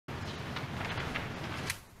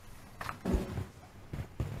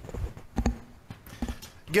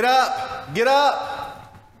Get up! Get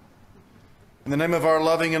up! In the name of our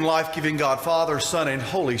loving and life-giving God, Father, Son, and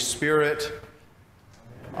Holy Spirit.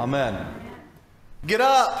 Amen. Get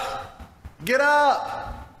up! Get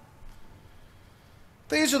up!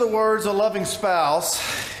 These are the words a loving spouse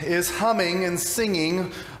is humming and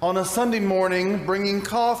singing on a Sunday morning, bringing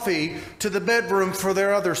coffee to the bedroom for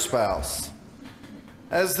their other spouse.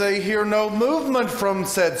 As they hear no movement from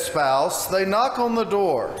said spouse, they knock on the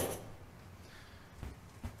door.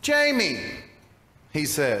 "Jamie," he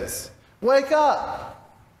says, "wake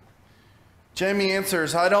up." Jamie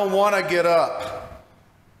answers, "I don't want to get up."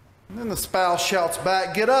 And then the spouse shouts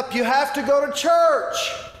back, "Get up, you have to go to church."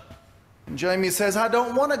 And Jamie says, "I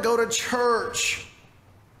don't want to go to church."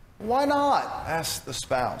 "Why not?" asks the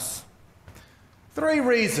spouse. "3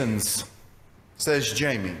 reasons," says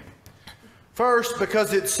Jamie. "First,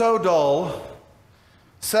 because it's so dull.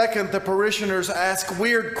 Second, the parishioners ask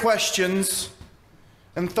weird questions.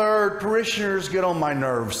 And third, parishioners get on my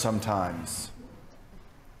nerves sometimes."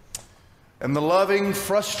 And the loving,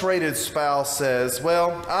 frustrated spouse says,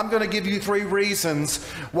 "Well, I'm going to give you 3 reasons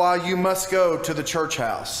why you must go to the church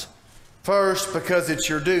house. First, because it's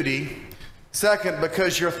your duty. Second,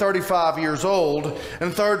 because you're 35 years old.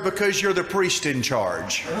 And third, because you're the priest in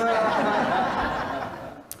charge."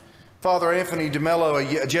 Father Anthony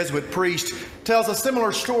DeMello, a Jesuit priest, tells a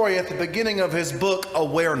similar story at the beginning of his book,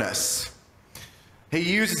 Awareness. He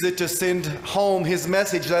uses it to send home his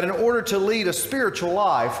message that in order to lead a spiritual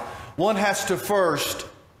life, one has to first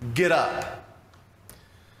get up.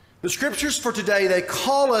 The scriptures for today, they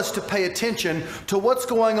call us to pay attention to what's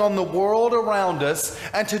going on in the world around us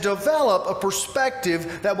and to develop a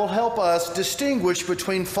perspective that will help us distinguish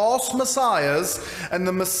between false messiahs and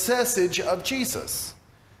the message of Jesus.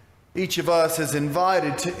 Each of us is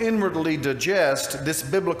invited to inwardly digest this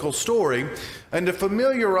biblical story and to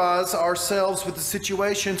familiarize ourselves with the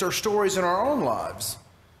situations or stories in our own lives.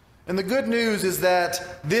 And the good news is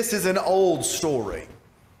that this is an old story,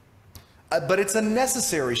 but it's a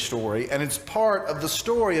necessary story, and it's part of the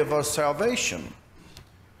story of our salvation.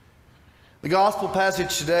 The gospel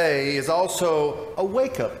passage today is also a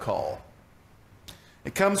wake-up call.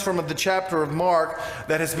 It comes from the chapter of Mark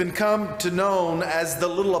that has become known as the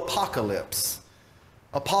little apocalypse.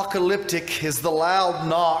 Apocalyptic is the loud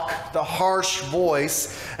knock, the harsh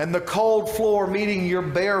voice, and the cold floor meeting your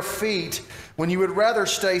bare feet when you would rather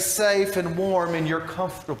stay safe and warm in your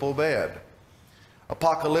comfortable bed.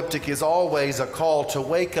 Apocalyptic is always a call to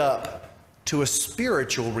wake up to a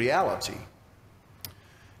spiritual reality.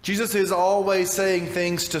 Jesus is always saying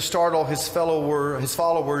things to startle his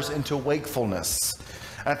followers into wakefulness.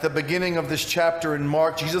 At the beginning of this chapter in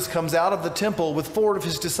Mark, Jesus comes out of the temple with 4 of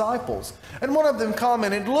his disciples. And one of them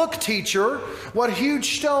commented, "Look, teacher, what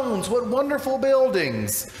huge stones, what wonderful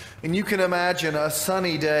buildings." And you can imagine a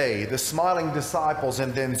sunny day, the smiling disciples,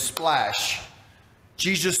 and then splash.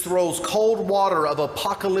 Jesus throws cold water of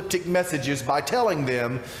apocalyptic messages by telling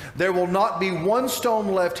them there will not be one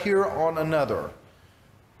stone left here on another,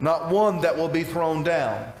 not one that will be thrown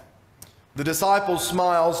down. The disciples'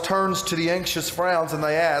 smiles turns to the anxious frowns, and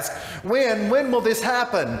they ask, When will this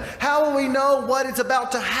happen? How will we know what is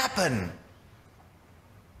about to happen?"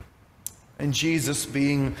 And Jesus,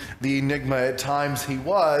 being the enigma at times he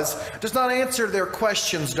was, does not answer their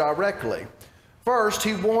questions directly. First,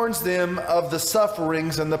 he warns them of the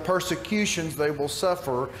sufferings and the persecutions they will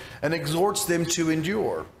suffer and exhorts them to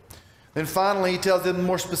endure. Then finally, he tells them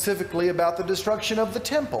more specifically about the destruction of the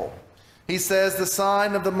temple. He says the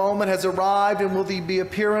sign of the moment has arrived and will be the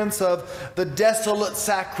appearance of the desolate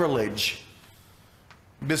sacrilege.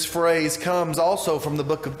 This phrase comes also from the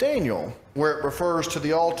book of Daniel, where it refers to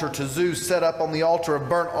the altar to Zeus set up on the altar of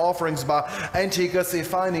burnt offerings by Antiochus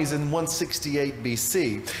Epiphanes in 168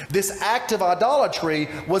 BC. This act of idolatry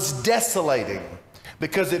was desolating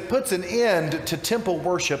because it puts an end to temple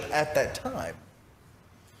worship at that time.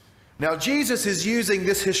 Now, Jesus is using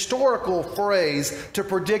this historical phrase to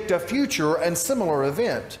predict a future and similar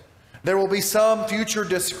event. There will be some future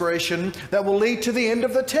desecration that will lead to the end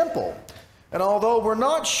of the temple. And although we're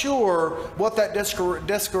not sure what that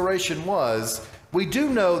desecration was, we do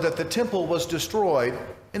know that the temple was destroyed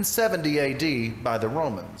in 70 AD by the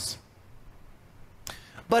Romans.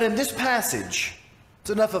 But in this passage, it's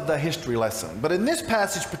enough of the history lesson, but in this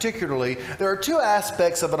passage particularly, there are 2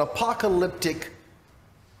 aspects of an apocalyptic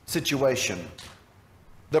situation: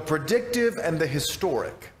 the predictive and the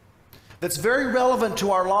historic. That's very relevant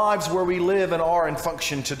to our lives where we live and are and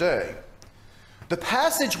function today. The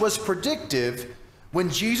passage was predictive when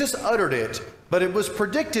Jesus uttered it, but it was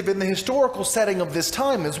predictive in the historical setting of this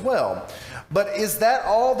time as well. But is that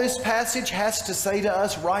all this passage has to say to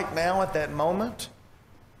us right now at that moment?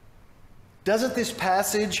 Doesn't this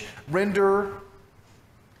passage render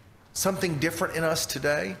something different in us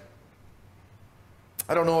today?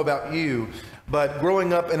 I don't know about you, but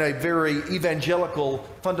growing up in a very evangelical,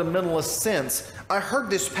 fundamentalist sense, I heard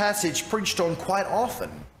this passage preached on quite often.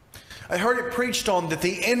 I heard it preached on that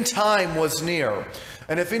the end time was near.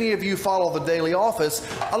 And if any of you follow the daily office,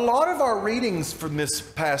 a lot of our readings from this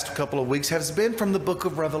past couple of weeks has been from the book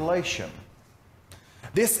of Revelation.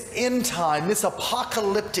 This end time, this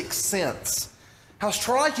apocalyptic sense, how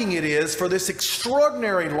striking it is for this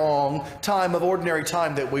extraordinary long time of ordinary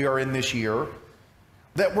time that we are in this year,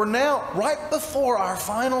 that we're now, right before our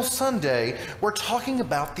final Sunday, we're talking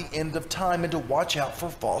about the end of time and to watch out for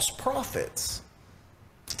false prophets.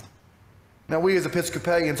 Now, we as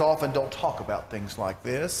Episcopalians often don't talk about things like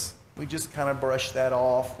this. We just kind of brush that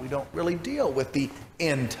off. We don't really deal with the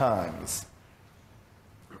end times.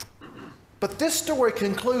 But this story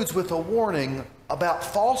concludes with a warning about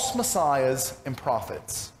false messiahs and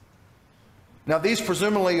prophets. Now, these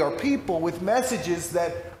presumably are people with messages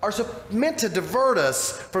that are meant to divert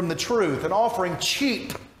us from the truth and offering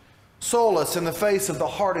cheap solace in the face of the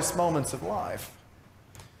hardest moments of life.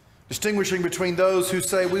 Distinguishing between those who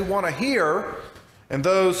say we want to hear and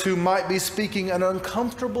those who might be speaking an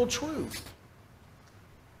uncomfortable truth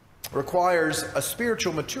requires a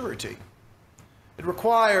spiritual maturity. It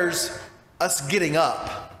requires us getting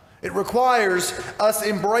up. It requires us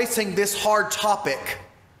embracing this hard topic.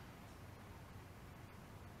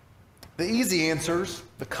 The easy answers,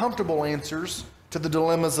 the comfortable answers to the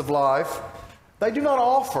dilemmas of life, they do not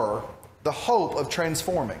offer the hope of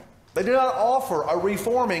transforming. They do not offer a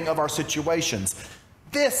reforming of our situations.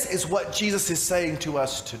 This is what Jesus is saying to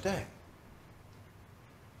us today.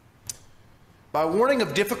 By warning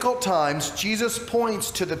of difficult times, Jesus points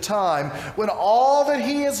to the time when all that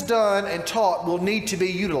he has done and taught will need to be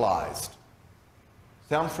utilized.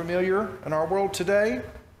 Sound familiar in our world today?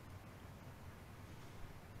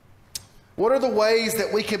 What are the ways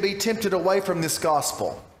that we can be tempted away from this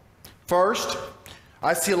gospel? First,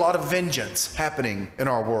 I see a lot of vengeance happening in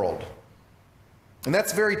our world. And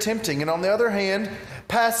that's very tempting. And on the other hand,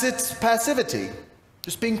 passivity,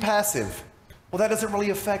 just being passive. Well, that doesn't really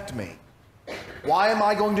affect me. Why am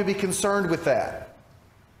I going to be concerned with that?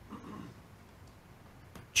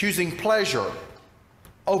 Choosing pleasure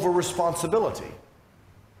over responsibility.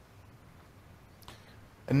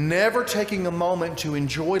 And never taking a moment to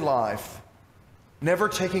enjoy life. Never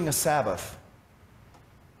taking a Sabbath.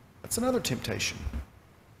 That's another temptation.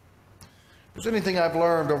 If there's anything I've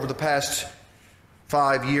learned over the past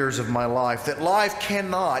 5 years of my life, that life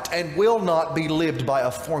cannot and will not be lived by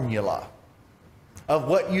a formula of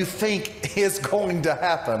what you think is going to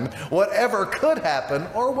happen, whatever could happen,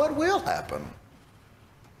 or what will happen.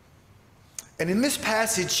 And in this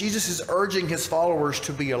passage, Jesus is urging his followers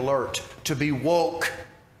to be alert, to be woke,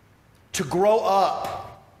 to grow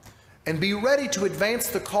up, and be ready to advance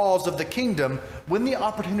the cause of the kingdom when the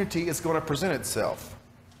opportunity is going to present itself.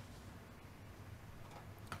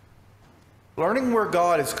 Learning where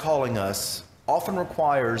God is calling us often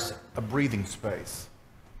requires a breathing space.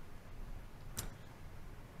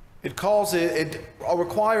 It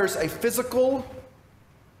requires a physical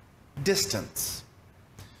distance.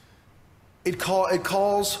 It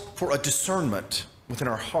calls for a discernment within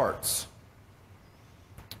our hearts.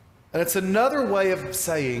 And it's another way of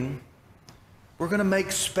saying we're going to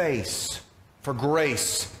make space for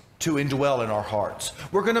grace to indwell in our hearts.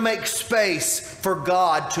 We're going to make space for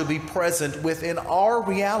God to be present within our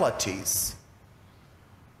realities.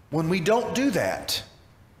 When we don't do that,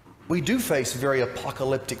 we do face very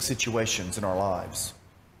apocalyptic situations in our lives.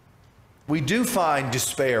 We do find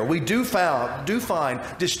despair. We do find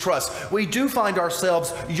distrust. We do find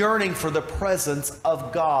ourselves yearning for the presence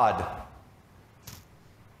of God.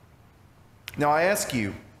 Now I ask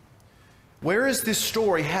you, where is this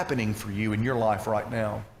story happening for you in your life right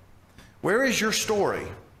now? Where is your story?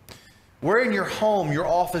 Where in your home, your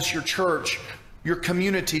office, your church, your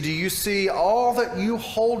community do you see all that you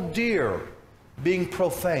hold dear being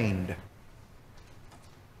profaned,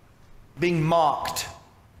 being mocked?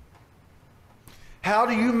 How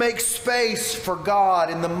do you make space for God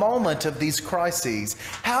in the moment of these crises?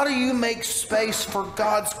 How do you make space for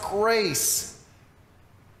God's grace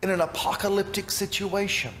in an apocalyptic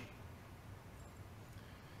situation?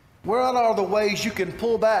 What are the ways you can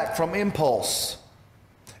pull back from impulse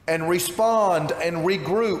and respond and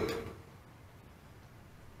regroup?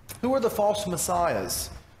 Who are the false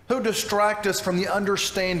messiahs? Who distract us from the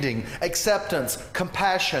understanding, acceptance,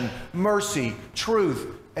 compassion, mercy,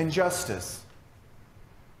 truth, and justice?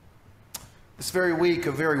 This very week,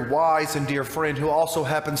 a very wise and dear friend who also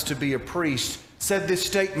happens to be a priest said this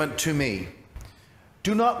statement to me.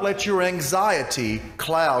 Do not let your anxiety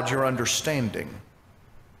cloud your understanding.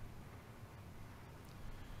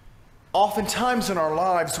 Oftentimes in our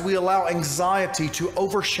lives, we allow anxiety to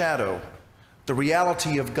overshadow the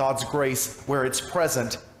reality of God's grace where it's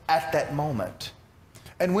present at that moment.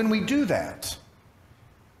 And when we do that,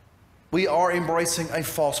 we are embracing a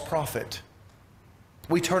false prophet.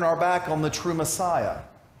 We turn our back on the true Messiah,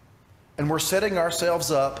 and we're setting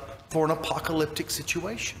ourselves up for an apocalyptic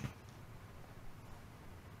situation.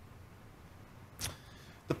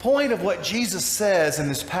 The point of what Jesus says in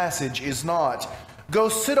this passage is not, go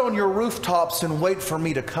sit on your rooftops and wait for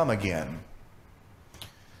me to come again.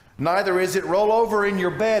 Neither is it roll over in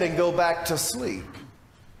your bed and go back to sleep.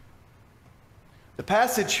 The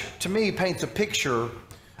passage, to me, paints a picture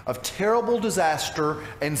of terrible disaster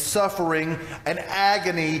and suffering and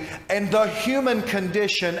agony and the human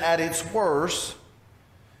condition at its worst.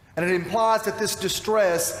 And it implies that this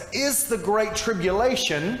distress is the great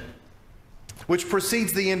tribulation which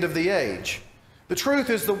precedes the end of the age. The truth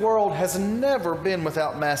is, the world has never been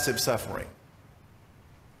without massive suffering.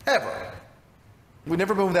 Ever. We've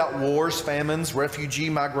never been without wars, famines, refugee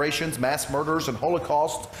migrations, mass murders and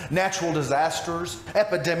holocausts, natural disasters,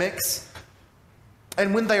 epidemics.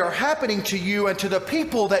 And when they are happening to you and to the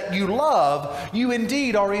people that you love, you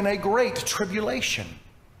indeed are in a great tribulation.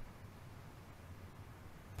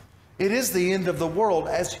 It is the end of the world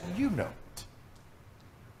as you know it.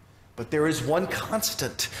 But there is one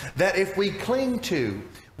constant that if we cling to,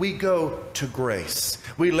 we go to grace.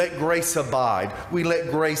 We let grace abide. We let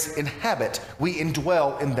grace inhabit. We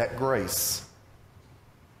indwell in that grace.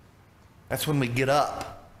 That's when we get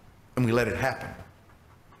up and we let it happen.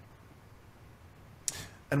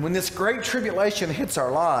 And when this great tribulation hits our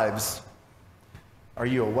lives, are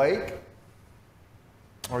you awake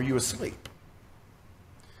or are you asleep?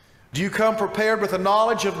 Do you come prepared with a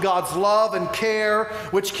knowledge of God's love and care,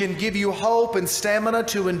 which can give you hope and stamina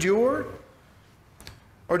to endure?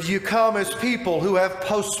 Or do you come as people who have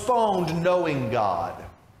postponed knowing God?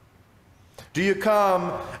 Do you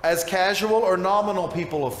come as casual or nominal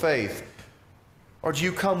people of faith? Or do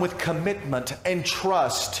you come with commitment and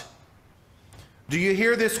trust? Do you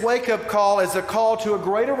hear this wake-up call as a call to a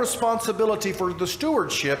greater responsibility for the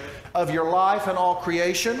stewardship of your life and all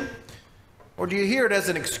creation? Or do you hear it as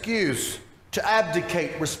an excuse to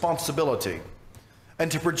abdicate responsibility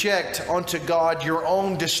and to project onto God your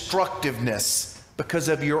own destructiveness because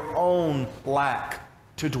of your own lack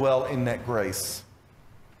to dwell in that grace?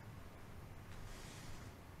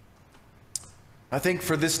 I think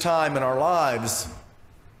for this time in our lives,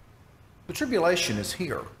 the tribulation is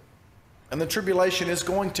here. And the tribulation is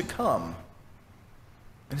going to come.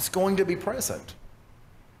 And it's going to be present.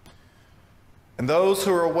 And those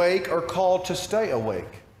who are awake are called to stay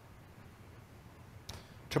awake,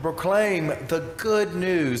 to proclaim the good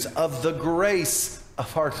news of the grace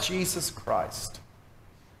of our Jesus Christ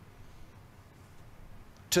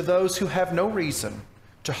to those who have no reason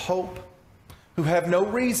to hope, who have no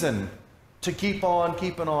reason to keep on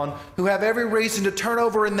keeping on, who have every reason to turn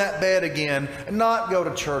over in that bed again and not go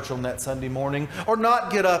to church on that Sunday morning, or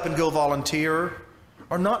not get up and go volunteer,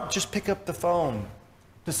 or not just pick up the phone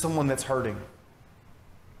to someone that's hurting,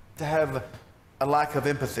 to have a lack of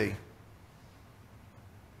empathy.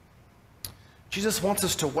 Jesus wants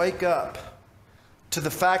us to wake up to the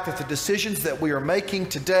fact that the decisions that we are making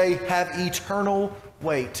today have eternal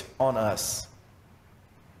weight on us.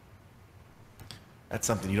 That's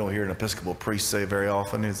something you don't hear an Episcopal priest say very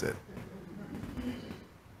often, is it?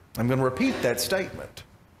 I'm going to repeat that statement.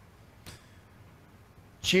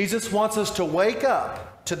 Jesus wants us to wake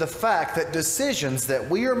up to the fact that decisions that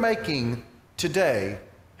we are making today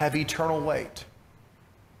have eternal weight.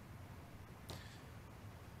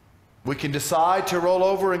 We can decide to roll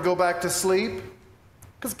over and go back to sleep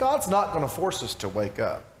because God's not going to force us to wake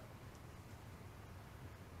up.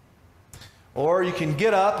 Or you can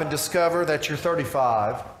get up and discover that you're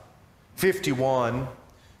 35, 51,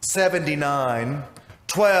 79,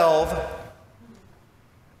 12,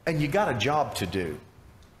 and you got a job to do.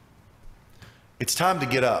 It's time to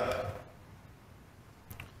get up.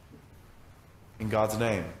 In God's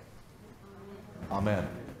name, amen.